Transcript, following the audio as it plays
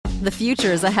The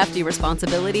future is a hefty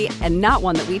responsibility and not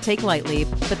one that we take lightly,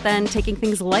 but then taking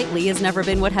things lightly has never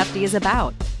been what Hefty is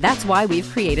about. That's why we've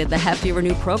created the Hefty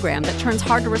Renew program that turns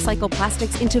hard-to-recycle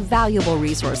plastics into valuable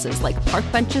resources like park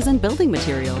benches and building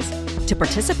materials. To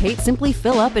participate, simply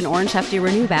fill up an orange Hefty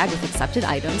Renew bag with accepted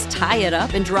items, tie it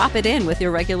up, and drop it in with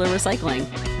your regular recycling.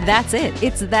 That's it.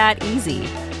 It's that easy.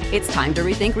 It's time to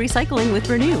rethink recycling with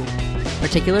Renew.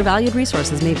 Particular valued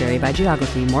resources may vary by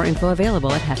geography. More info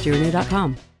available at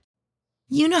heftyrenew.com.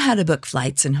 You know how to book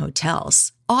flights and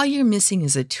hotels. All you're missing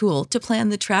is a tool to plan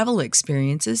the travel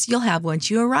experiences you'll have once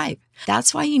you arrive.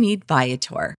 That's why you need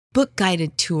Viator. Book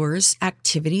guided tours,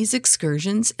 activities,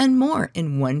 excursions, and more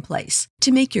in one place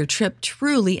to make your trip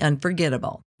truly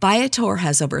unforgettable. Viator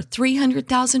has over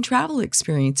 300,000 travel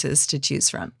experiences to choose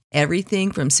from.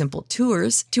 Everything from simple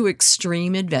tours to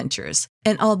extreme adventures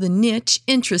and all the niche,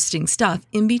 interesting stuff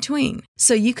in between.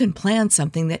 So you can plan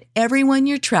something that everyone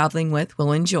you're traveling with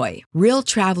will enjoy. Real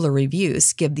traveler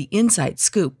reviews give the inside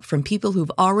scoop from people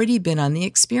who've already been on the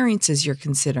experiences you're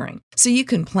considering. So you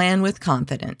can plan with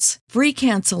confidence. Free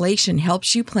cancellation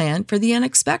helps you plan for the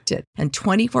unexpected. And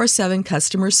 24/7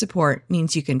 customer support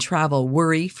means you can travel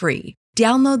worry-free.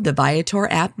 Download the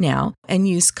Viator app now and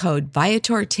use code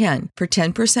Viator10 for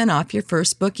 10% off your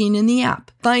first booking in the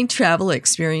app. Find travel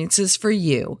experiences for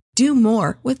you. Do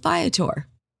more with Viator.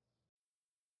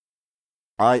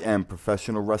 I am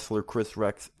professional wrestler Chris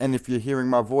Rex, and if you're hearing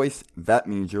my voice, that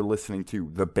means you're listening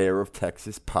to the Bear of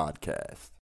Texas podcast.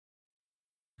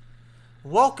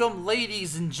 Welcome,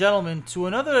 ladies and gentlemen, to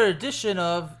another edition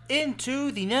of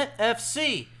Into the Net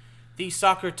FC, the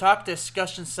soccer talk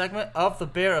discussion segment of the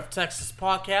Bear of Texas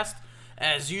podcast.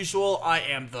 As usual, I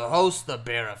am the host, the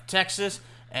Bear of Texas,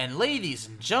 and ladies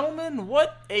and gentlemen,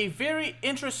 what a very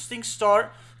interesting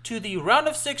start to the round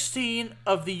of 16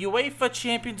 of the UEFA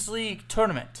Champions League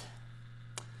tournament.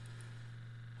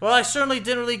 Well, I certainly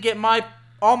didn't really get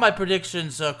all my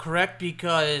predictions correct,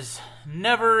 because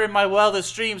never in my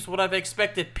wildest dreams would I have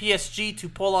expected PSG to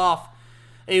pull off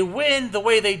a win the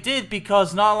way they did,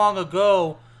 because not long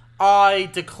ago I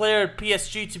declared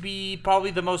PSG to be probably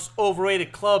the most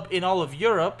overrated club in all of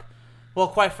Europe. Well,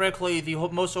 quite frankly, the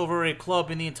most overrated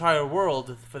club in the entire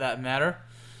world, for that matter.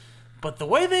 But the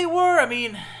way they were, I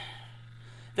mean,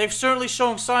 they've certainly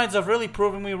shown signs of really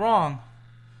proving me wrong.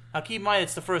 Now, keep in mind,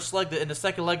 it's the first leg, and the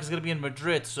second leg is going to be in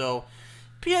Madrid, so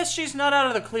PSG's not out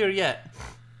of the clear yet.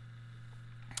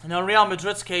 Now, in Real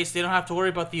Madrid's case, they don't have to worry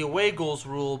about the away goals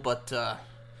rule, but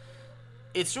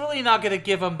it's really not going to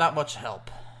give them that much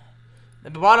help. The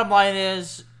bottom line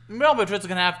is, Real Madrid's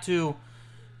going to have to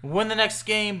win the next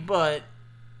game, but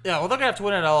yeah, well, they're going to have to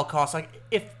win at all costs. Like,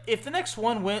 if the next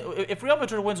one if Real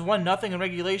Madrid wins 1-0 in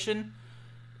regulation,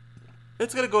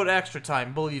 it's going to go to extra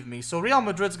time, believe me. So Real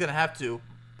Madrid's going to have to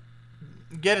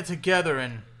get it together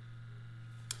and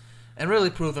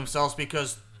really prove themselves,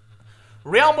 because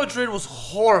Real Madrid was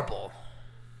horrible,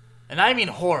 and I mean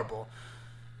horrible,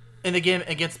 in the game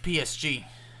against PSG.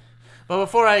 But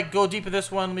before I go deep in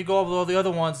this one, let me go over all the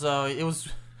other ones. It was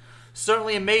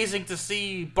certainly amazing to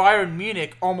see Bayern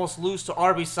Munich almost lose to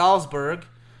RB Salzburg.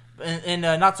 And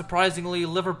not surprisingly,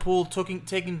 Liverpool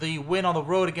taking the win on the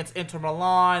road against Inter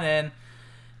Milan.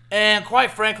 And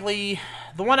quite frankly,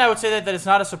 the one I would say that is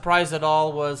not a surprise at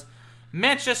all was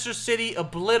Manchester City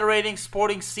obliterating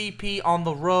Sporting CP on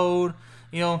the road.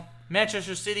 You know,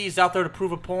 Manchester City is out there to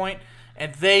prove a point,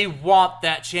 and they want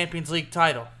that Champions League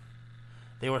title.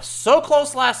 They were so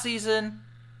close last season,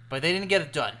 but they didn't get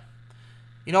it done.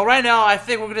 You know, right now, I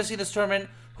think we're going to see this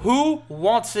tournament. Who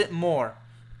wants it more?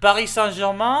 Paris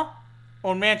Saint-Germain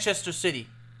or Manchester City?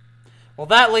 Well,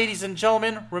 that, ladies and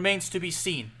gentlemen, remains to be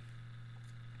seen.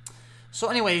 So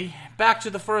anyway, back to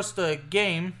the first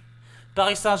game.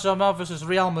 Paris Saint-Germain versus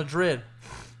Real Madrid.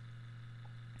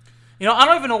 You know, I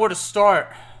don't even know where to start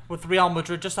with Real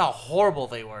Madrid, just how horrible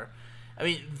they were. I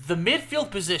mean, the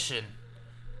midfield position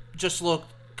just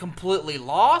looked completely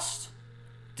lost,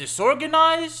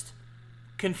 disorganized,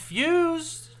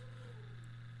 confused,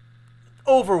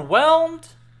 overwhelmed.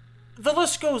 The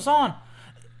list goes on.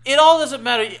 It all doesn't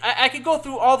matter. I could go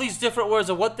through all these different words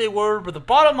of what they were, but the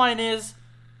bottom line is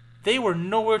they were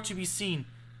nowhere to be seen.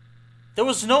 There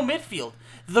was no midfield.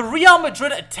 The Real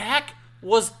Madrid attack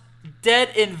was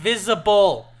dead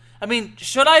invisible. I mean,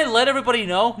 should I let everybody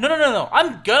know? No.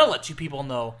 I'm gonna let you people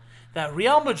know that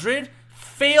Real Madrid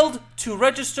failed to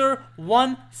register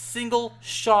one single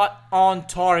shot on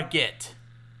target.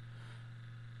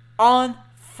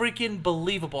 Unfreaking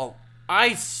believable.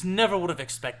 I never would have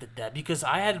expected that, because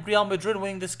I had Real Madrid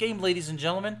winning this game, ladies and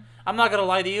gentlemen. I'm not going to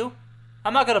lie to you.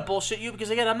 I'm not going to bullshit you,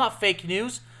 because again, I'm not fake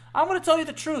news. I'm going to tell you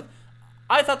the truth.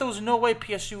 I thought there was no way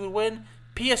PSG would win.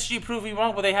 PSG proved me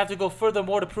wrong, but they have to go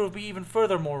furthermore to prove me even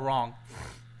furthermore wrong.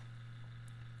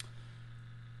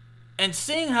 And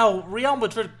seeing how Real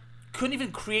Madrid couldn't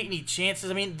even create any chances.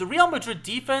 I mean, the Real Madrid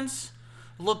defense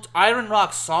looked iron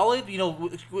rock solid,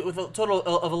 with a total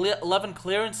of 11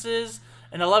 clearances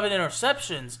and 11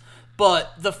 interceptions.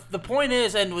 But the point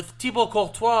is, and with Thibaut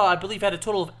Courtois, I believe, had a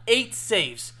total of 8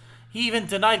 saves. He even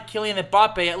denied Kylian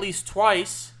Mbappe at least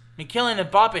twice. I mean, Kylian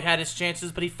Mbappe had his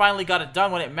chances, but he finally got it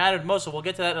done when it mattered most, so we'll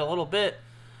get to that in a little bit.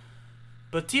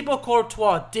 But Thibaut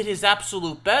Courtois did his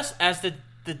absolute best, as did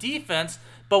the defense,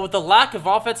 but with the lack of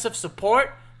offensive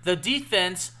support, the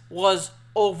defense was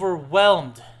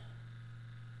overwhelmed.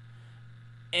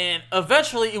 And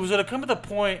eventually, it was going to come to the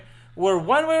point where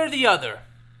one way or the other,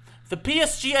 the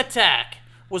PSG attack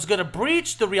was going to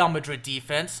breach the Real Madrid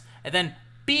defense and then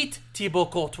beat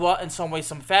Thibaut Courtois in some way,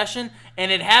 some fashion.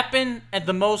 And it happened at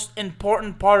the most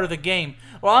important part of the game.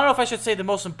 Well, I don't know if I should say the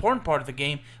most important part of the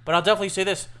game, but I'll definitely say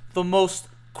this. The most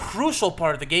crucial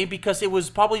part of the game, because it was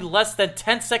probably less than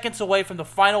 10 seconds away from the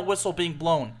final whistle being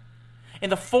blown. In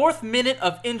the 4th minute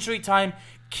of injury time,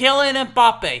 Kylian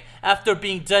Mbappe, after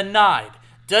being denied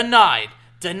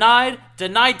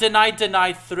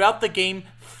throughout the game,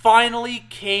 finally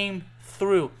came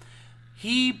through.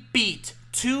 He beat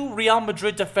 2 Real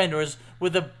Madrid defenders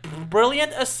with a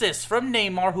brilliant assist from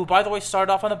Neymar, who, by the way,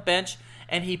 started off on the bench,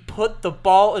 and he put the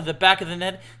ball in the back of the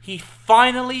net. He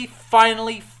finally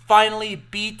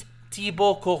beat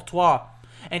Thibaut Courtois.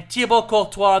 And Thibaut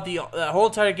Courtois, the whole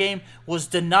entire game, was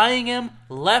denying him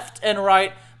left and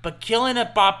right, but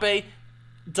Kylian Mbappe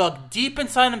dug deep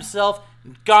inside himself,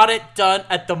 got it done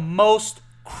at the most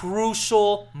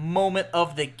crucial moment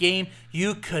of the game.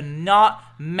 You could not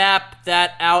map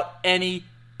that out any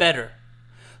better.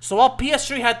 So while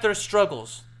PSG had their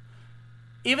struggles,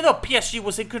 even though PSG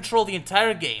was in control the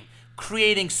entire game,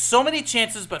 creating so many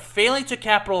chances but failing to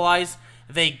capitalize,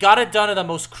 they got it done at the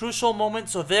most crucial moment.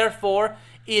 So therefore,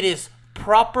 it is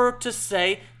proper to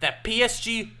say that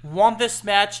PSG won this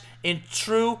match in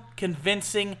true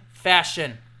convincing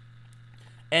fashion.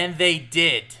 And they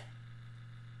did.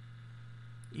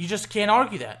 You just can't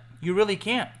argue that. You really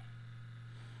can't.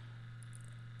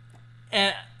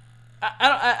 And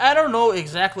I don't know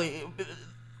exactly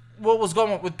what was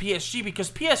going on with PSG,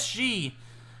 because PSG,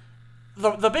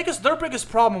 their biggest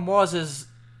problem is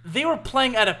they were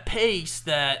playing at a pace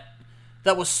that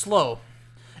was slow.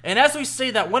 And as we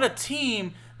say that, when a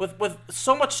team with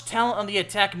so much talent on the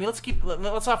attack, I mean,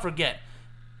 let's not forget,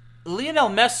 Lionel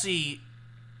Messi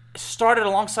started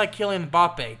alongside Kylian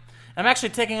Mbappe. I'm actually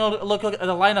taking a look at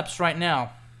the lineups right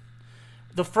now.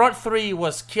 The front 3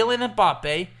 was Kylian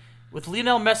Mbappe, with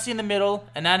Lionel Messi in the middle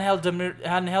and Angel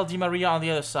Di Maria on the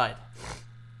other side.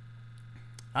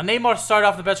 Now, Neymar started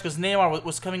off the bench because Neymar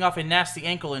was coming off a nasty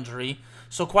ankle injury.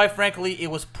 So quite frankly,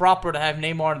 it was proper to have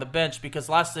Neymar on the bench, because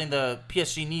last thing the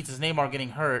PSG needs is Neymar getting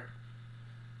hurt.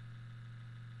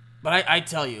 But I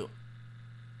tell you,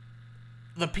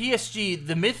 the PSG,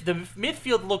 the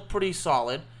midfield looked pretty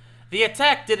solid. The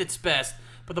attack did its best,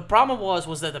 but the problem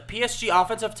was that the PSG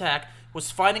offensive attack was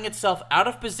finding itself out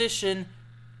of position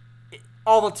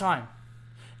all the time.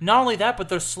 Not only that, but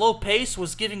their slow pace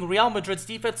was giving Real Madrid's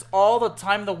defense all the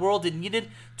time in the world it needed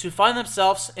to find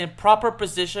themselves in proper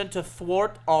position to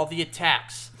thwart all the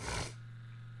attacks.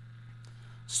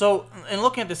 So, in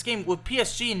looking at this game, with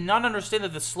PSG not understanding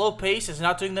that the slow pace is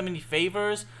not doing them any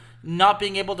favors, not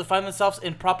being able to find themselves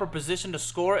in proper position to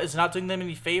score is not doing them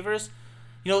any favors,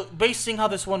 basing how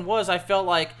this one was, I felt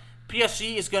like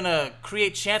PSG is going to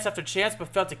create chance after chance but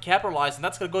failed to capitalize, and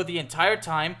that's going to go the entire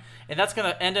time, and that's going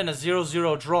to end in a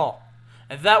 0-0 draw.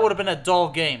 And that would have been a dull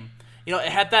game.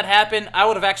 Had that happened, I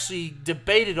would have actually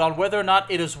debated on whether or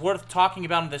not it is worth talking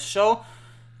about on this show,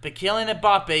 but Kylian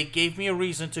Mbappe gave me a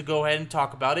reason to go ahead and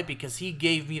talk about it, because he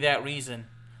gave me that reason.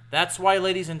 That's why,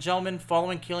 ladies and gentlemen,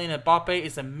 following Kylian Mbappe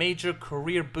is a major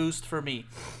career boost for me.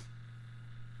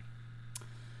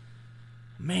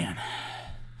 Man.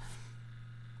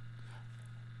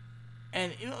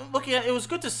 And looking at it, was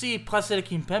good to see Placide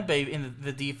Kimpembe in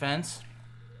the defense.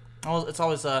 It's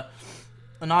always an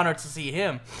honor to see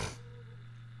him.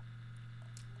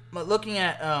 But looking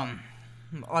at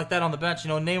like that on the bench,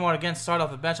 Neymar again started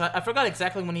off the bench. I forgot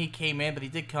exactly when he came in, but he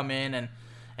did come in, and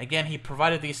again he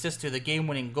provided the assist to the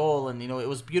game-winning goal, and it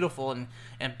was beautiful. And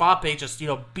Mbappe just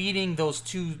beating those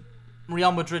 2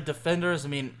 Real Madrid defenders. I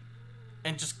mean,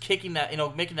 and just kicking that,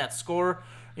 making that score.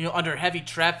 Under heavy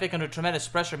traffic, under tremendous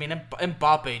pressure. I mean,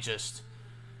 Mbappe just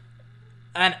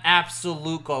an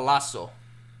absolute golazo.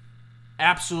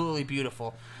 Absolutely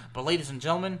beautiful. But ladies and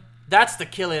gentlemen, that's the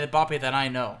Kylian Mbappe that I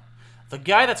know. The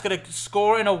guy that's going to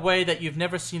score in a way that you've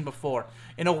never seen before.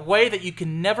 In a way that you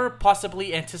can never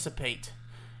possibly anticipate.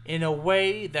 In a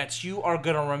way that you are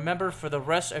going to remember for the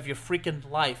rest of your freaking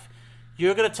life.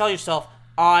 You're going to tell yourself,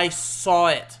 I saw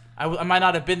it. I might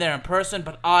not have been there in person,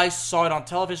 but I saw it on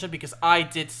television because I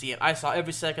did see it. I saw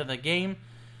every second of the game.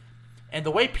 And the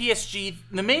way PSG,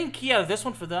 the main key out of this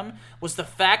one for them was the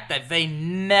fact that they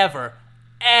never,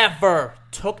 ever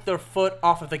took their foot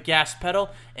off of the gas pedal,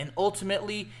 and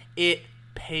ultimately it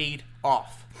paid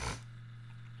off.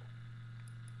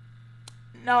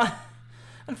 Now,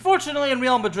 unfortunately, in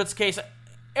Real Madrid's case,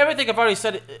 everything I've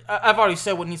already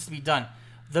said what needs to be done.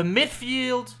 The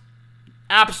midfield,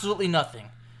 absolutely nothing.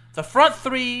 The front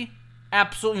three,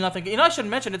 absolutely nothing. You know, I should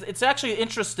mention, it's actually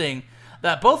interesting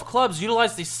that both clubs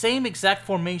utilize the same exact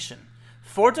formation.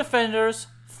 4 defenders,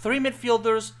 3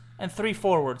 midfielders, and 3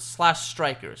 forwards /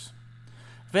 strikers.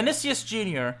 Vinicius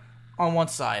Jr. on one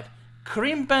side.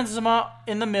 Karim Benzema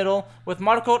in the middle with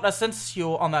Marco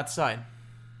Asensio on that side.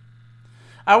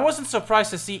 I wasn't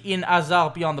surprised to see Eden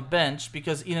Hazard be on the bench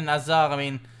because Eden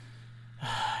Hazard,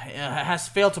 has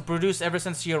failed to produce ever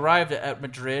since he arrived at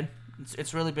Madrid.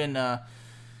 It's really been a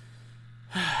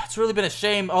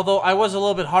shame. Although I was a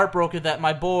little bit heartbroken that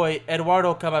my boy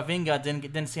Eduardo Camavinga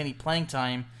didn't see any playing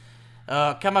time.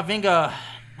 Camavinga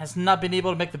has not been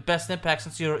able to make the best impact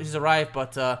since he's arrived,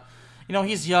 but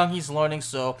he's young, he's learning,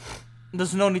 so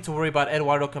there's no need to worry about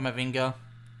Eduardo Camavinga.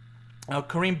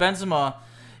 Karim Benzema,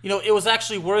 it was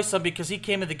actually worrisome because he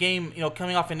came in the game,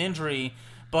 coming off an injury.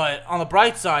 But on the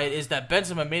bright side is that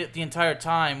Benzema made it the entire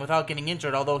time without getting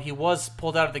injured, although he was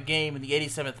pulled out of the game in the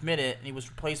 87th minute and he was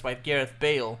replaced by Gareth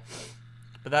Bale.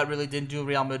 But that really didn't do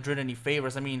Real Madrid any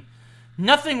favors.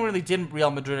 Nothing really did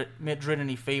Real Madrid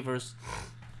any favors.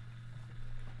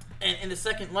 And in the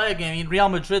second leg, Real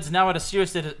Madrid's now at a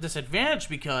serious disadvantage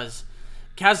because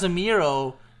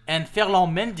Casemiro and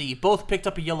Ferland Mendy both picked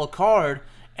up a yellow card,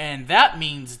 and that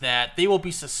means that they will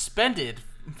be suspended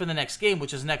for the next game,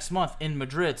 which is next month in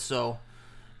Madrid. So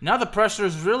now the pressure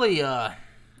is really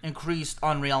increased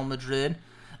on Real Madrid.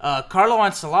 Carlo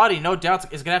Ancelotti, no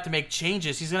doubt, is going to have to make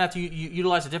changes. He's going to have to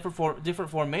utilize a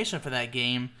different formation for that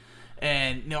game.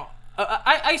 And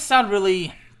I sound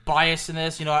really biased in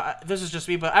this. This is just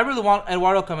me, but I really want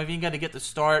Eduardo Camavinga to get the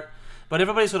start. But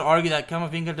everybody's going to argue that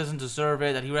Camavinga doesn't deserve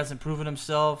it, that he hasn't proven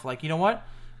himself. You know what?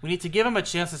 We need to give him a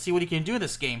chance to see what he can do in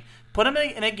this game. Put him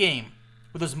in a game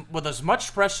with as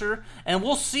much pressure, and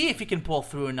we'll see if he can pull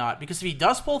through or not. Because if he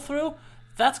does pull through,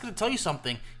 that's going to tell you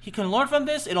something. He can learn from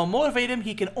this. It'll motivate him.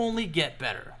 He can only get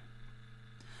better.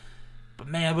 But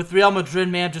man, with Real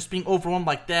Madrid, just being overwhelmed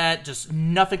like that, just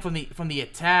nothing from the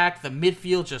attack, the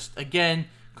midfield just again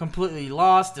completely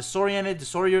lost, disoriented,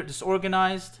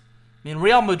 disorganized.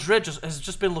 Real Madrid has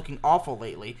just been looking awful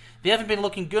lately. They haven't been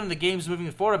looking good in the games moving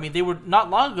forward. They were not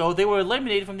long ago. They were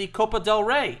eliminated from the Copa del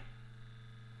Rey.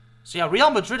 So yeah, Real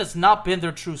Madrid has not been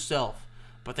their true self,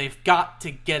 but they've got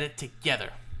to get it together.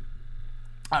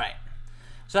 All right,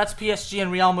 so that's PSG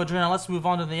and Real Madrid. Now let's move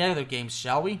on to the other games,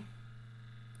 shall we?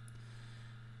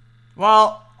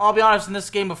 Well, I'll be honest, in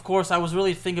this game, of course, I was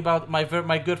really thinking about my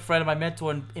good friend and my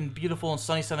mentor in beautiful and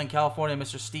sunny Southern California,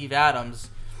 Mr. Steve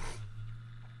Adams.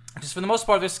 Because for the most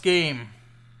part, this game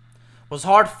was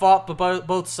hard fought by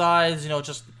both sides,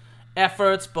 just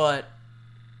efforts, but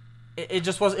it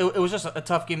was just a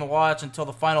tough game to watch until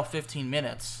the final 15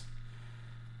 minutes.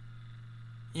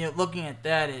 Looking at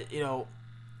that,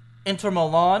 Inter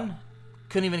Milan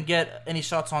couldn't even get any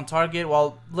shots on target,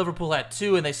 while Liverpool had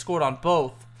 2 and they scored on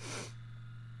both.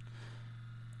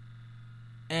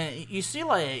 And you see,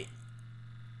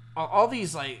 all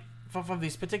these, from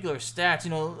these particular stats,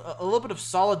 a little bit of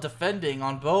solid defending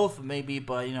on both, maybe,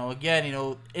 but,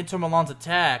 again, Inter Milan's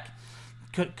attack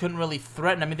couldn't really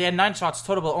threaten. They had 9 shots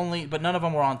total, but none of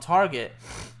them were on target.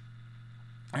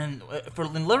 And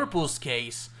in Liverpool's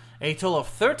case, a total of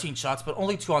 13 shots, but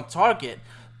only 2 on target.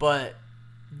 But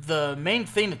the main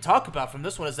thing to talk about from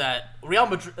this one is that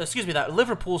that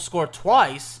Liverpool scored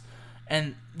twice,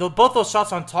 and both those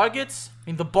shots on targets,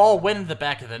 the ball went in the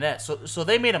back of the net. So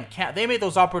they made them count. They made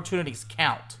those opportunities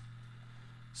count.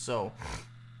 So,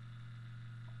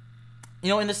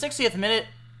 in the 60th minute,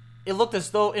 it looked as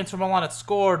though Inter Milan had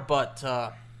scored, but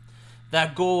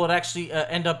that goal would actually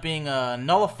end up being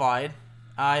nullified.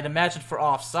 I'd imagine for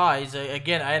offsides.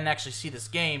 Again, I didn't actually see this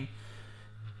game,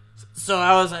 so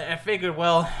I figured,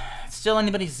 well, it's still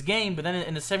anybody's game. But then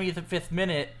in the 75th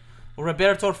minute,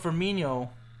 Roberto Firmino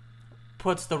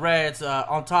puts the Reds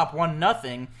on top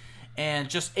 1-0, and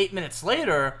just 8 minutes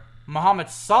later, Mohamed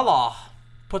Salah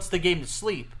puts the game to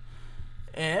sleep.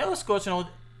 And it was, of course,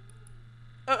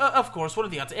 Of course, what are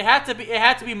the odds? It had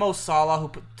to be Mo Salah who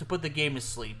put the game to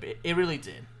sleep. It really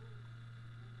did.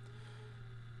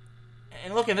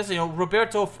 And look at this,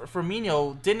 Roberto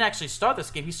Firmino didn't actually start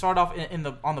this game. He started off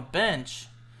on the bench,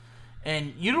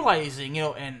 and utilizing,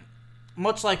 and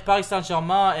much like Paris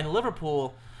Saint-Germain and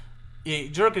Liverpool,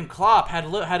 Jurgen Klopp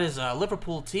had his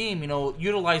Liverpool team,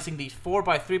 utilizing the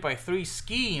 4-3-3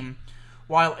 scheme,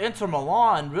 while Inter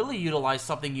Milan really utilized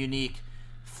something unique: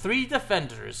 3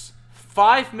 defenders,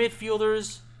 5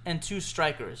 midfielders, and 2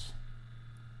 strikers.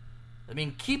 I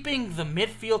mean, keeping the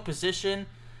midfield position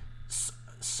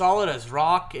solid as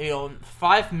rock,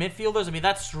 5 midfielders, I mean,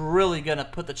 that's really going to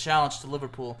put the challenge to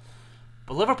Liverpool.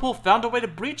 But Liverpool found a way to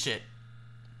breach it.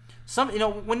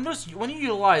 When you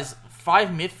utilize 5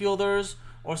 midfielders,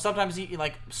 or sometimes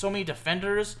like so many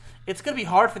defenders, it's going to be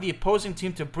hard for the opposing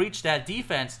team to breach that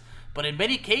defense. But in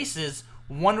many cases,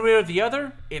 one way or the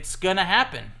other, it's going to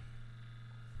happen.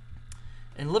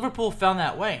 And Liverpool found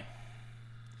that way.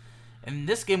 And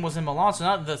this game was in Milan, so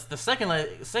now the second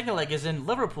leg is in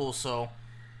Liverpool, so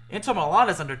Inter Milan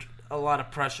is under a lot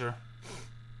of pressure.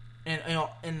 And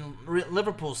in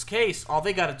Liverpool's case, all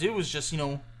they got to do is just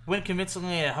win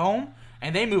convincingly at home,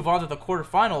 and they move on to the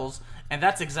quarterfinals, and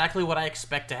that's exactly what I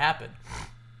expect to happen.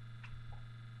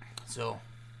 So,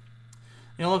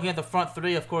 looking at the front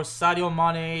three, of course, Sadio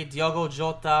Mane, Diogo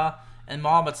Jota, and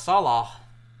Mohamed Salah,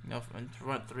 in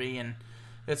front three, and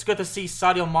it's good to see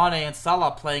Sadio Mane and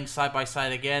Salah playing side by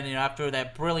side again. After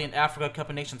that brilliant Africa Cup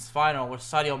of Nations final where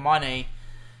Sadio Mane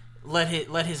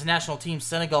led his national team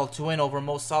Senegal to win over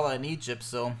Mo Salah in Egypt.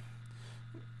 So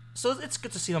it's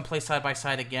good to see them play side by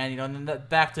side again. And then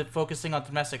back to focusing on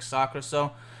domestic soccer.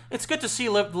 So it's good to see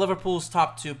Liverpool's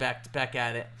top 2 back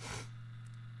at it.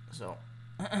 So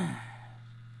have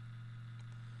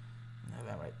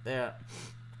that right there.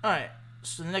 All right.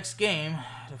 So the next game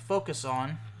to focus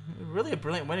on. Really a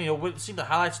brilliant win. We seen the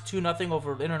highlights 2-0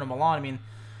 over Inter Milan. I mean,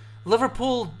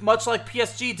 Liverpool, much like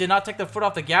PSG, did not take their foot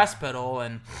off the gas pedal,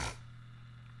 and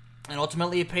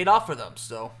ultimately it paid off for them.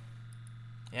 So,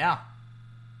 yeah.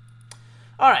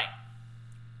 All right,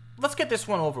 let's get this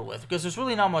one over with because there's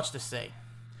really not much to say.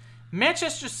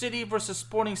 Manchester City versus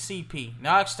Sporting CP.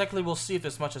 Now, technically, we'll see if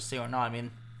there's much to say or not. I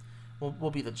mean,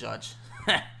 we'll be the judge.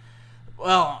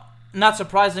 Well, not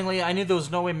surprisingly, I knew there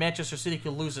was no way Manchester City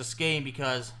could lose this game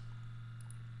because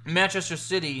Manchester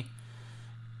City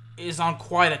is on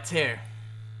quite a tear.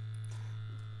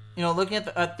 Looking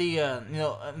at the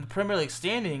in the Premier League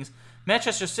standings,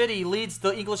 Manchester City leads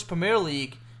the English Premier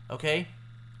League, okay,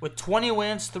 with 20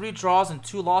 wins, 3 draws, and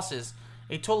 2 losses,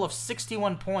 a total of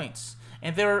 61 points.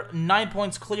 And they're 9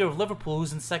 points clear of Liverpool,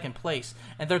 who's in second place.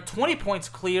 And they're 20 points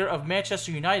clear of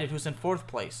Manchester United, who's in fourth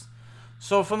place.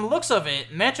 So from the looks of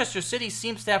it, Manchester City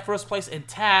seems to have first place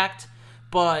intact,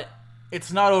 but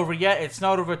it's not over yet. It's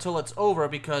not over till it's over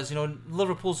because,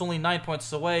 Liverpool's only 9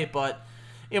 points away. But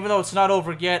even though it's not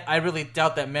over yet, I really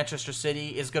doubt that Manchester City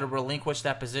is going to relinquish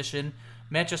that position.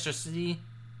 Manchester City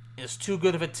is too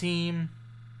good of a team,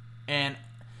 and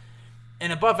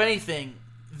above anything,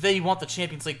 they want the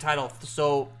Champions League title.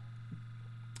 So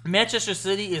Manchester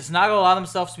City is not going to allow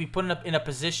themselves to be put in a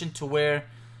position to where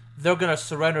they're going to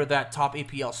surrender that top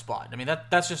EPL spot. I mean,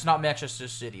 that's just not Manchester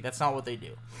City. That's not what they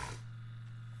do.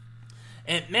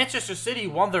 And Manchester City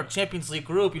won their Champions League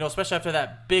group, especially after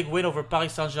that big win over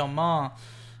Paris Saint-Germain.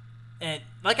 And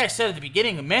like I said at the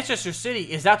beginning, Manchester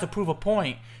City is out to prove a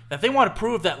point. That they want to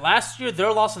prove that last year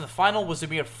their loss in the final was a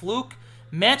mere fluke.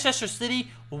 Manchester City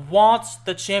wants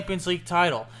the Champions League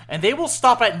title. And they will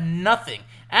stop at nothing,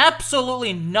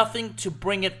 absolutely nothing, to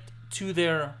bring it to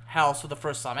their house for the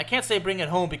first time. I can't say bring it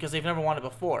home because they've never won it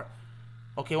before.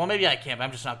 Okay, well, maybe I can, but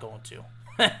I'm just not going to.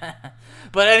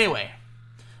 But anyway,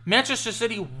 Manchester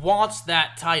City wants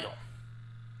that title.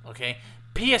 Okay?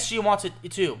 PSG wants it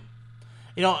too.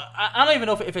 I don't even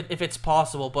know if it's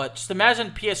possible, but just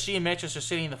imagine PSG and Manchester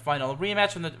City in the final, a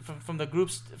rematch from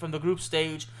the group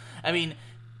stage. I mean,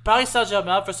 Paris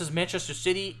Saint-Germain versus Manchester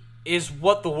City is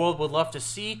what the world would love to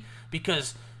see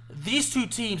because these two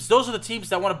teams, those are the teams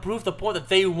that want to prove the point that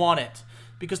they want it.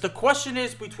 Because the question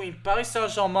is between Paris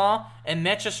Saint-Germain and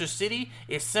Manchester City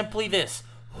is simply this: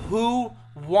 who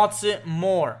wants it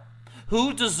more?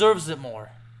 Who deserves it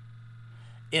more?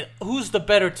 Who's the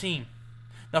better team?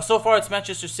 Now, so far it's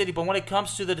Manchester City, but when it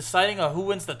comes to the deciding of who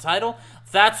wins the title,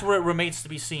 that's where it remains to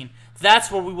be seen. That's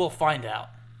where we will find out.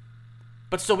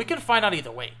 But still, we can find out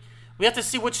either way. We have to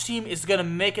see which team is going to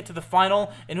make it to the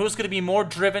final and who's going to be more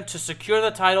driven to secure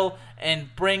the title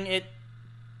and bring it,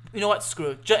 screw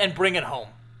it, and bring it home.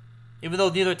 Even though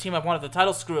neither team have wanted the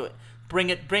title, screw it. Bring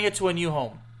it to a new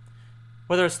home.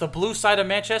 Whether it's the blue side of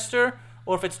Manchester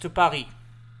or if it's to Paris.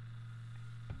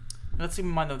 Let's keep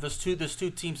in mind that there's two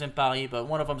teams in Paris, but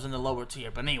one of them's in the lower tier.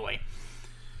 But anyway,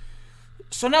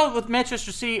 so now with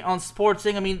Manchester City on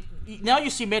Sporting, I mean, now you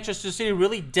see Manchester City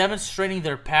really demonstrating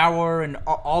their power and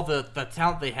all the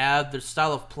talent they have, their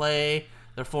style of play,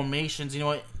 their formations. You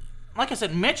know, like I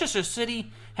said, Manchester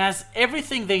City has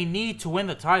everything they need to win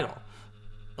the title.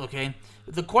 Okay,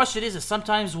 the question is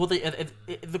sometimes will they?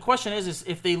 The question is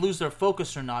if they lose their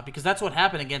focus or not, because that's what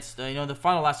happened against the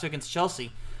final last year against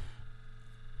Chelsea.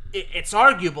 It's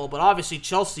arguable, but obviously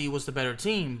Chelsea was the better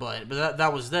team. But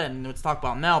that was then. Let's talk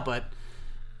about now. But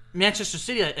Manchester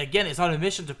City again is on a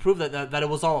mission to prove that it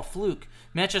was all a fluke.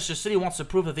 Manchester City wants to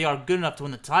prove that they are good enough to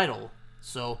win the title.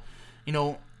 So,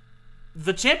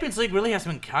 the Champions League really has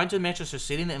been kind to Manchester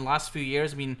City in the last few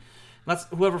years. I mean, let's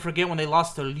whoever forget when they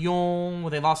lost to Lyon,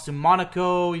 when they lost to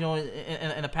Monaco, in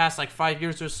the past 5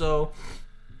 years or so.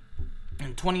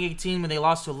 In 2018, when they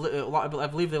lost to, I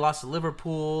believe they lost to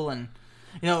Liverpool, and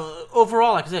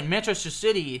overall, like I said, Manchester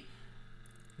City,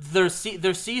 their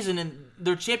season and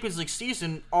their Champions League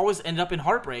season always ended up in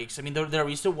heartbreaks. I mean, their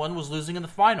recent one was losing in the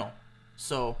final.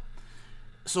 So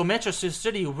Manchester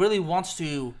City really wants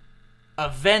to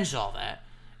avenge all that,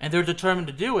 and they're determined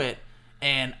to do it.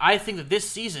 And I think that this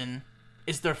season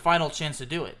is their final chance to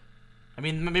do it. I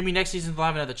mean, maybe next season they'll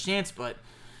have another chance, but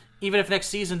even if next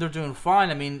season they're doing fine,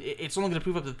 I mean, it's only going to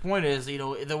prove up the point is,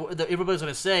 everybody's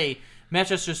going to say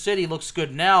Manchester City looks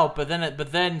good now, but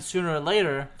then sooner or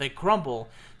later they crumble.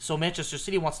 So Manchester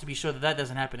City wants to be sure that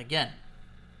doesn't happen again.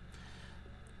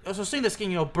 So seeing this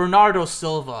game, Bernardo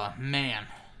Silva, man.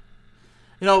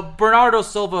 Bernardo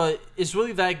Silva is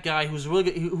really that guy who's going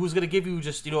to give you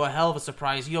just, a hell of a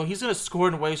surprise. He's going to score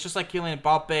in ways just like Kylian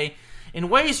Mbappe, in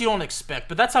ways you don't expect.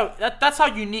 But that's how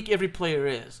unique every player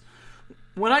is.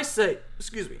 When I say,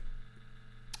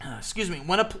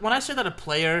 when I say that a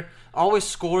player always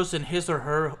scores in his or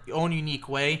her own unique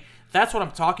way, that's what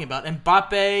I'm talking about.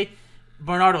 Mbappe,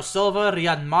 Bernardo Silva,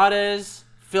 Riyad Mahrez,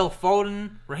 Phil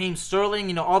Foden, Raheem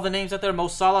Sterling, all the names out there, Mo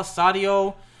Salah,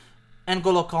 Sadio,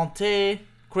 N'Golo Kanté,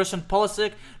 Christian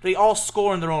Pulisic, they all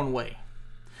score in their own way.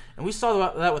 And we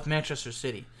saw that with Manchester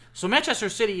City. So Manchester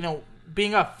City,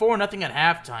 being up 4-0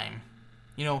 at halftime,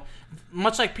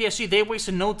 much like PSG, they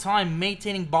wasted no time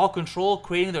maintaining ball control,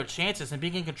 creating their chances, and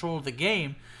being in control of the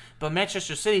game. But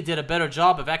Manchester City did a better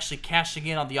job of actually cashing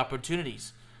in on the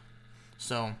opportunities.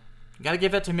 So, you got to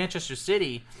give that to Manchester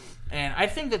City. And I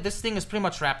think that this thing is pretty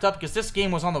much wrapped up because this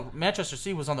game was Manchester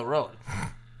City was on the road.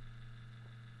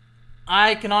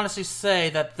 I can honestly say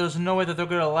that there's no way that they're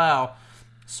going to allow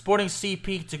Sporting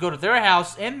CP to go to their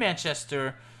house in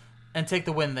Manchester and take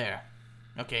the win there.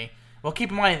 Okay. Well,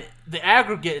 keep in mind, the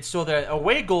aggregate, so their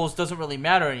away goals doesn't really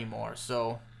matter anymore.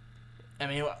 So, I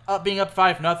mean, being up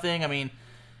 5-0, I mean,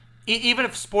 even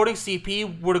if Sporting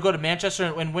CP were to go to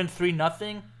Manchester and win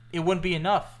 3-0, it wouldn't be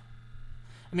enough.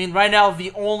 I mean, right now,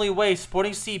 the only way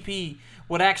Sporting CP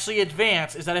would actually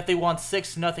advance is that if they won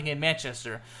 6-0 in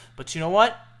Manchester. But you know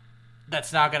what?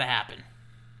 That's not going to happen.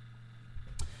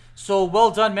 So,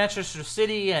 well done, Manchester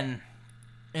City. And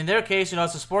in their case,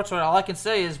 as a sports writer, all I can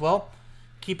say is, well,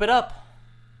 keep it up.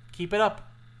 Keep it up.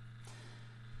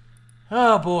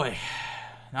 Oh, boy.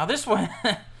 Now, this one,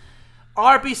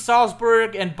 RB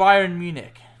Salzburg and Bayern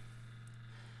Munich.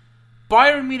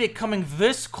 Bayern Munich coming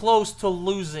this close to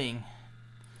losing.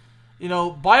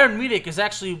 Bayern Munich is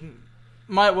actually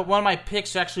one of my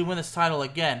picks to actually win this title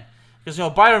again. Because,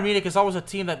 Bayern Munich is always a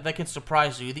team that can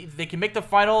surprise you. They can make the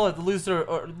final, lose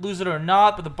it or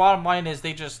not, but the bottom line is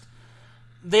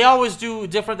they always do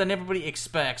different than everybody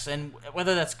expects, and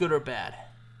whether that's good or bad.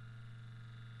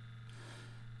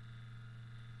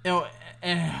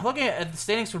 And looking at the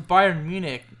standings for Bayern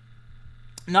Munich,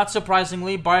 not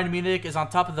surprisingly, Bayern Munich is on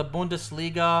top of the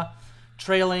Bundesliga,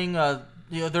 trailing.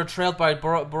 They're trailed by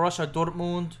Borussia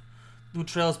Dortmund, who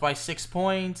trails by 6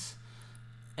 points.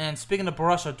 And speaking of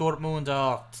Borussia Dortmund,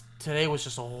 today was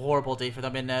just a horrible day for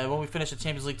them. And when we finish the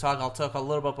Champions League talk, I'll talk a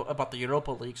little bit about the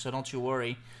Europa League, so don't you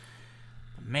worry.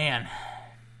 Man,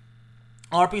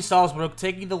 RB Salzburg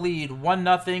taking the lead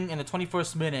 1-0 in the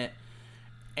 21st minute,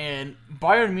 and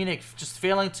Bayern Munich just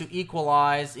failing to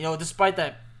equalize. Despite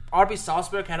that, RB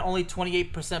Salzburg had only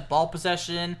 28% ball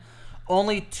possession,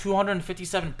 only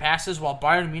 257 passes, while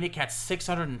Bayern Munich had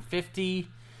 650.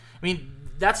 I mean,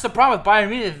 that's the problem with Bayern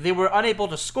Munich. They were unable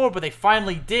to score, but they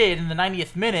finally did in the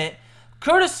 90th minute,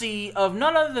 courtesy of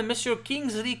none other than Monsieur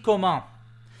Kingsley Coman.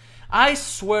 I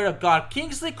swear to God,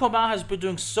 Kingsley Coman has been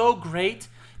doing so great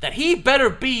that he better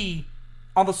be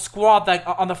on the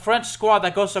French squad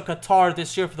that goes to Qatar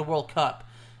this year for the World Cup.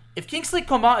 If Kingsley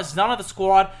Coman is not on the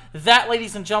squad, that,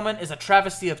 ladies and gentlemen, is a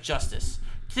travesty of justice.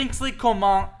 Kingsley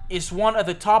Coman is one of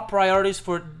the top priorities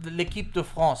for l'équipe de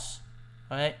France.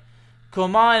 Right?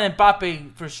 Coman and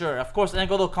Mbappe for sure. Of course,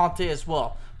 N'Golo Kanté as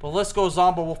well. But the list goes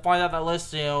on, but we'll find out that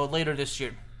list later this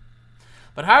year.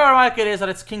 But how ironic it is that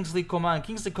it's Kingsley Coman.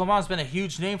 Kingsley Coman has been a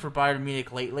huge name for Bayern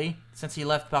Munich lately, since he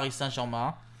left Paris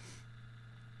Saint-Germain.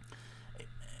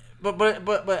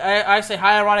 But I say how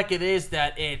ironic it is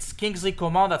that it's Kingsley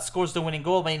Coman that scores the winning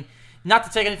goal. I mean, not to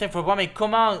take anything from him, I mean,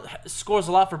 Coman scores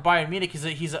a lot for Bayern Munich.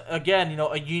 He's again,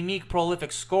 a unique,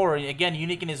 prolific scorer. Again,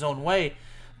 unique in his own way.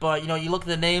 But, you look at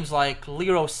the names like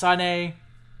Leroy Sané,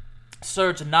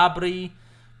 Serge Gnabry,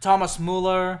 Thomas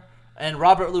Müller, and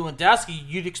Robert Lewandowski.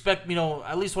 You'd expect,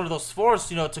 at least one of those fours,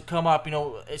 to come up,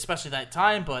 especially that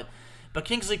time. But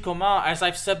Kingsley Coman, as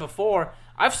I've said before,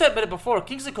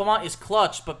 Kingsley Coman is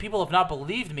clutch, but people have not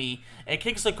believed me. And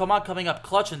Kingsley Coman coming up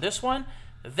clutch in this one,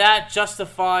 that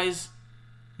justifies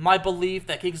my belief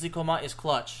that Kingsley Coman is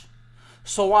clutch.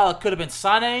 So while it could have been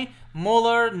Sané,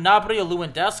 Müller, Gnabry, or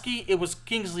Lewandowski, it was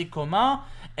Kingsley Coman.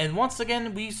 And once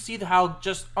again, we see how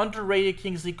just underrated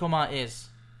Kingsley Coman is.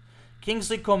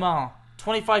 Kingsley Coman,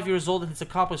 25 years old, and he's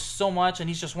accomplished so much, and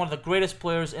he's just one of the greatest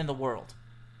players in the world.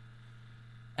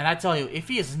 And I tell you, if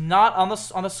he is not on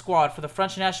the squad for the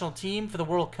French national team for the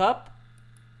World Cup,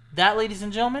 that, ladies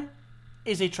and gentlemen,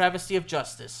 is a travesty of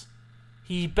justice.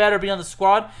 He better be on the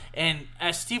squad, and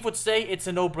as Steve would say, it's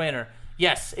a no-brainer.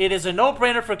 Yes, it is a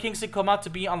no-brainer for Kingsley Coman to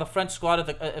be on the French squad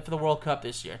for the World Cup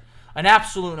this year. An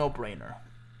absolute no-brainer.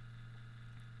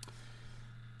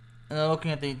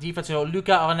 Looking at the defense,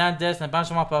 Lucas Hernandez and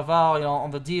Benjamin Pavard,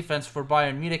 on the defense for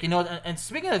Bayern Munich. And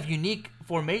speaking of unique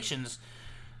formations,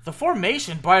 the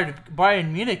formation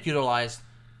Bayern Munich utilized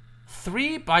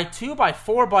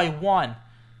 3-by-2-by-4-by-1,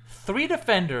 3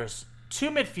 defenders, 2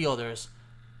 midfielders,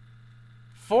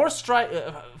 4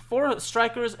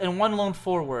 strikers, and 1 lone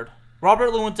forward.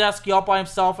 Robert Lewandowski all by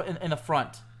himself in the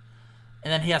front,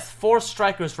 and then he has 4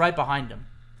 strikers right behind him.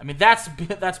 I mean, that's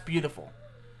beautiful.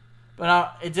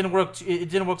 But it didn't work. It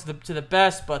didn't work to the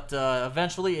best, but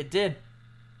eventually it did.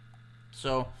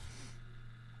 So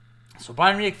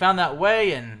Bayern Munich found that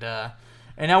way, and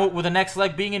now with the next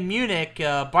leg being in Munich,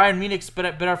 Bayern Munich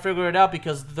better figure it out,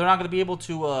 because they're not going to be able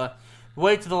to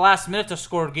wait to the last minute to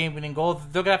score a game-winning goal.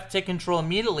 They're going to have to take control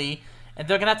immediately, and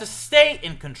they're going to have to stay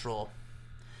in control.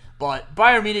 But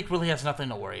Bayern Munich really has nothing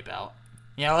to worry about.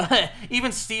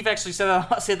 Even Steve actually said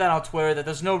that on Twitter, that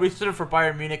there's no reason for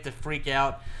Bayern Munich to freak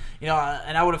out.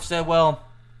 And I would have said, well,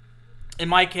 in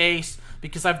my case,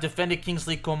 because I've defended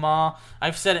Kingsley Coman,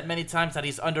 I've said it many times that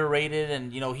he's underrated,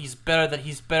 and he's better than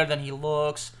he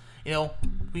looks.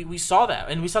 We saw that,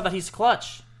 and we saw that he's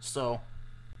clutch. So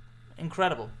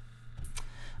incredible.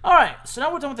 All right, so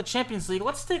now we're done with the Champions League.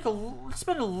 Let's spend a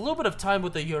little bit of time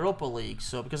with the Europa League.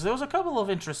 So because there was a couple of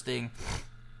interesting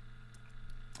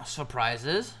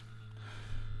surprises.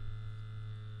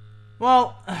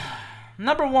 Well,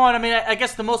 number one, I mean, I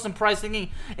guess the most surprising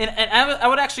thing, and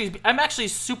I'm actually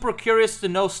super curious to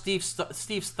know Steve's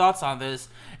thoughts on this.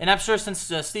 And I'm sure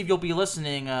since Steve, you'll be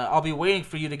listening, I'll be waiting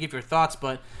for you to give your thoughts.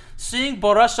 But seeing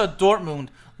Borussia Dortmund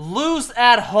lose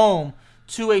at home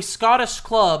to a Scottish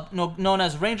club known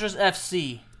as Rangers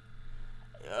FC,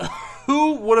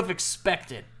 who would have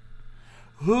expected?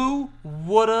 Who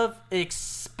would have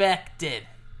expected?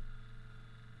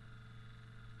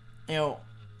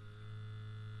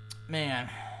 Man.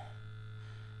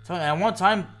 So at one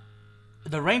time,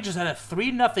 the Rangers had a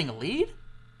 3-0 lead?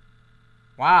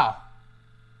 Wow.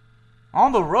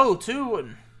 On the road, too.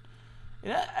 And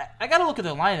I got to look at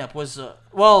the lineup.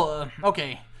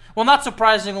 Okay. Well, not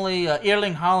surprisingly,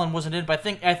 Erling Haaland wasn't in, but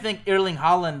I think Erling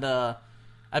Haaland,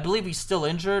 I believe he's still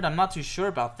injured. I'm not too sure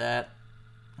about that.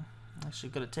 Actually,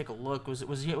 got to take a look.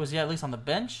 Was he at least on the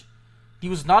bench? He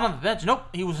was not on the bench. Nope,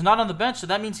 he was not on the bench, so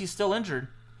that means he's still injured.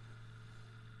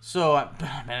 So,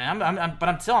 man,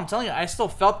 I'm telling you, I still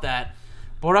felt that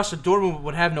Borussia Dortmund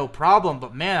would have no problem,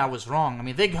 but man, I was wrong. I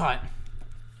mean, they got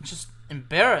just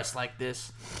embarrassed like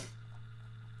this.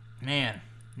 Man,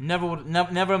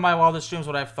 never in my wildest dreams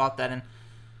would I have thought that. And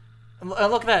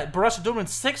look at that, Borussia Dortmund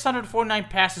 649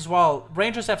 passes, while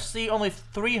Rangers FC only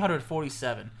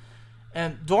 347,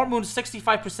 and Dortmund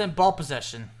 65% ball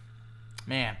possession.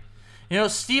 Man.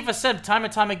 Steve has said time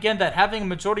and time again that having a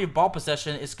majority of ball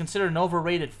possession is considered an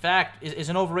overrated fact, is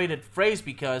an overrated phrase,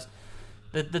 because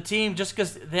the team, just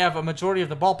because they have a majority of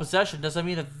the ball possession, doesn't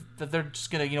mean that they're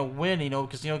just going to, win,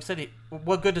 because, he said,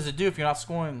 what good does it do if you're not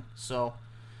scoring? So,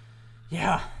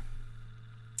 yeah.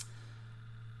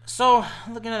 So,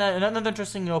 looking at that, another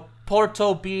interesting,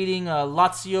 Porto beating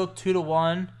Lazio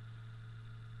 2-1.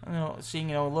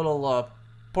 Seeing, a little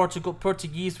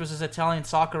Portuguese versus Italian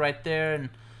soccer right there, and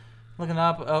Looking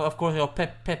up, of course,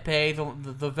 Pepe,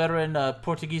 the veteran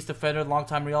Portuguese defender,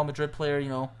 longtime Real Madrid player,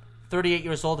 38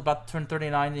 years old, about to turn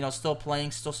 39, still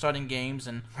playing, still starting games.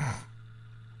 And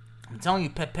I'm telling you,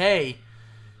 Pepe,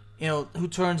 who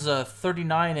turns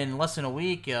 39 in less than a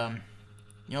week,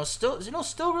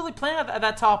 still really playing at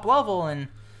that top level. And,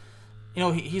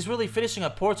 he's really finishing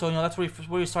at Porto. That's where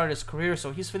he started his career.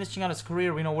 So he's finishing out his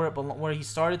career, where he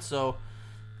started. So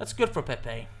that's good for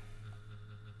Pepe.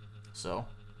 So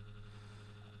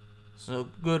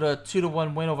good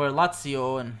 2-1 win over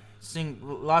Lazio, and seeing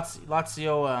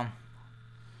Lazio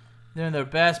doing their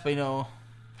best, but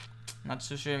not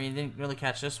so sure. I mean, didn't really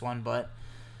catch this one, but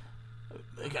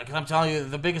I'm telling you,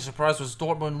 the biggest surprise was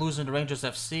Dortmund losing to Rangers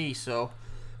FC. So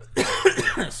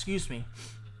excuse me.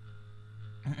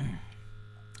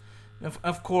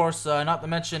 Of course, not to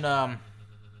mention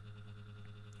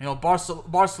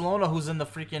Barcelona, who's in the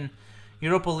freaking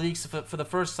Europa League for the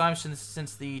first time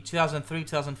since the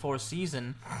 2003-2004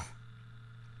 season.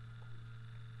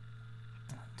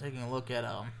 Taking a look at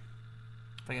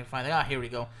if I can find it. Here we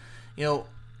go.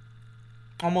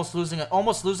 Almost losing at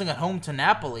home to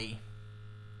Napoli.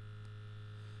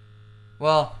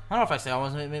 Well, I don't know if I say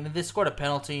almost. I mean, they scored a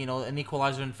penalty, an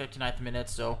equalizer in the 59th minute.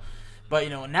 So, but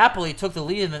Napoli took the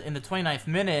lead in the 29th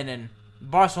minute, and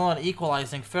Barcelona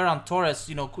equalizing. Ferran Torres,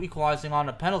 equalizing on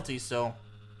a penalty. So,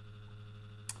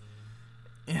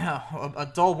 yeah, a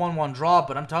dull 1-1 draw.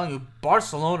 But I'm telling you,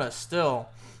 Barcelona still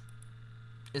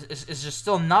is just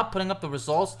still not putting up the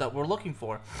results that we're looking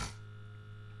for.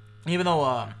 Even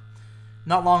though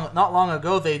not long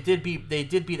ago they did beat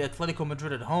Atletico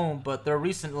Madrid at home, but their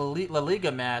recent La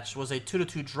Liga match was a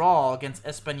 2-2 draw against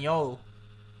Espanyol.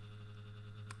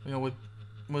 With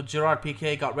Gerard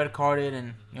Piqué got red carded,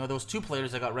 and those two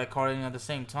players that got red carded at the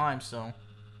same time. So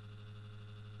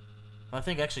I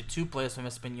think actually two players from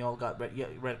Espanyol got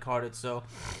red carded. So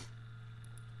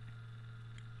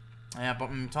yeah, but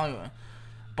I'm telling you,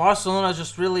 Barcelona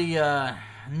just really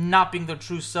not being their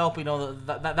true self.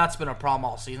 That's been a problem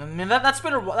all season. I mean, that's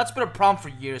been a problem for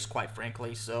years, quite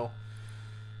frankly. So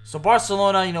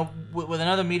Barcelona, with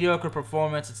another mediocre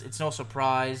performance, it's no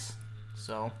surprise.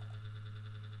 So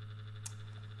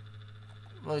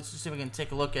let's just see if we can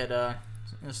take a look at.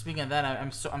 Speaking of that,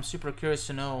 I'm super curious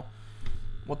to know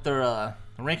what their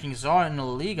rankings are in the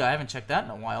La Liga. I haven't checked that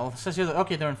in a while. It says here that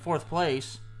they're in 4th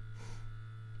place.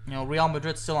 Real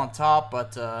Madrid's still on top,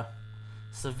 but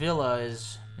Sevilla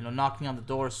is, knocking on the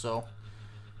door. So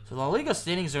La Liga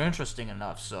standings are interesting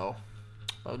enough. So,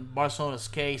 but in Barcelona's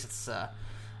case, it's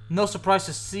no surprise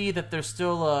to see that there's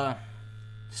still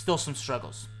some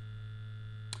struggles.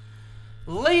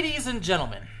 Ladies and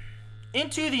gentlemen,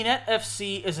 Into the Net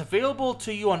FC is available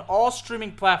to you on all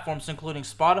streaming platforms, including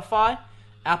Spotify,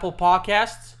 Apple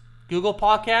Podcasts, Google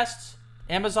Podcasts,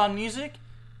 Amazon Music,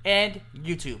 and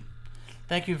YouTube.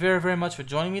 Thank you very, very much for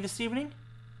joining me this evening,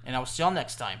 and I will see y'all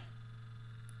next time.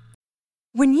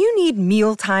 When you need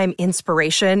mealtime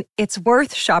inspiration, it's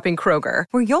worth shopping Kroger,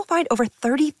 where you'll find over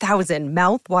 30,000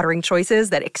 mouth-watering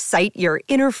choices that excite your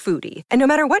inner foodie. And no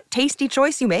matter what tasty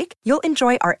choice you make, you'll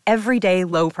enjoy our everyday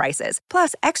low prices,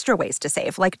 plus extra ways to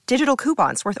save, like digital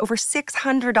coupons worth over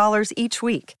 $600 each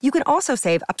week. You can also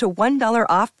save up to $1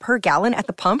 off per gallon at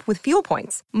the pump with fuel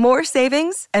points. More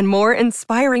savings and more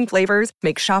inspiring flavors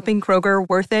make shopping Kroger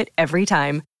worth it every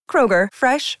time. Kroger,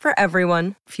 fresh for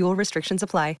everyone. Fuel restrictions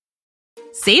apply.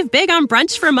 Save big on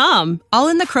brunch for mom, all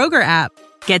in the Kroger app.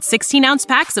 Get 16-ounce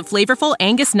packs of flavorful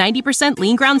Angus 90%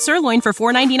 lean ground sirloin for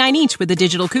 $4.99 each with a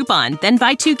digital coupon. Then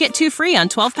buy 2, get 2 free on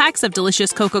 12 packs of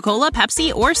delicious Coca-Cola,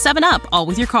 Pepsi, or 7-Up, all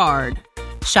with your card.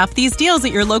 Shop these deals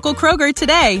at your local Kroger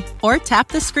today, or tap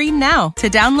the screen now to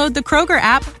download the Kroger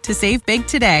app to save big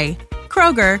today.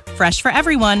 Kroger, fresh for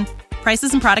everyone.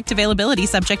 Prices and product availability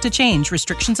subject to change.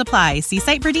 Restrictions apply. See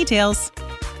site for details.